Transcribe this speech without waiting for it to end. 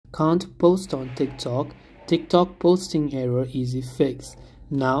Can't post on TikTok. TikTok posting error easy fix.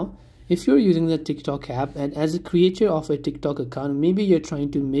 Now, if you're using the TikTok app and as a creator of a TikTok account, maybe you're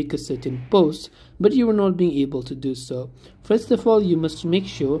trying to make a certain post, but you are not being able to do so. First of all, you must make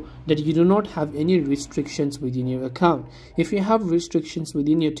sure that you do not have any restrictions within your account. If you have restrictions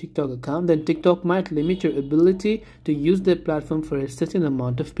within your TikTok account, then TikTok might limit your ability to use their platform for a certain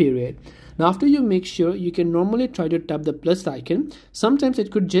amount of period. Now, after you make sure, you can normally try to tap the plus icon. Sometimes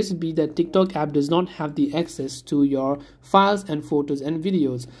it could just be that TikTok app does not have the access to your files and photos and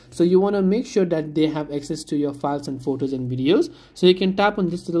videos. So you want to make sure that they have access to your files and photos and videos. So you can tap on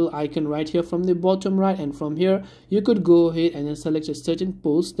this little icon right here from the bottom right, and from here you could go ahead and then select a certain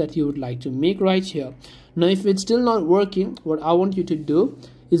post that you would like to make right here. Now, if it's still not working, what I want you to do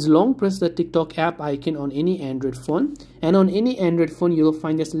is long press the TikTok app icon on any Android phone, and on any Android phone you'll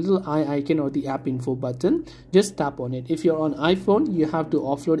find this little eye icon or the app info button. Just tap on it. If you're on iPhone, you have to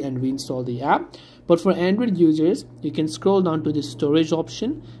offload and reinstall the app, but for Android users you can scroll down to the storage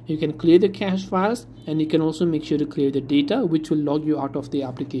option. You can clear the cache files, and you can also make sure to clear the data, which will log you out of the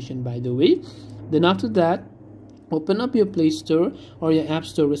application, by the way. Then after that, open up your Play Store or your App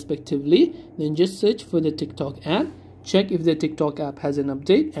Store respectively, then just search for the TikTok app. Check if the TikTok app has an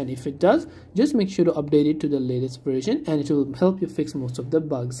update, and if it does, just make sure to update it to the latest version, and it will help you fix most of the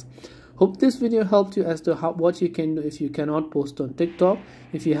bugs. Hope this video helped you as to what you can do if you cannot post on TikTok.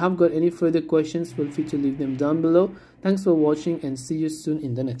 If you have got any further questions, feel free to leave them down below. Thanks for watching, and see you soon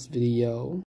in the next video.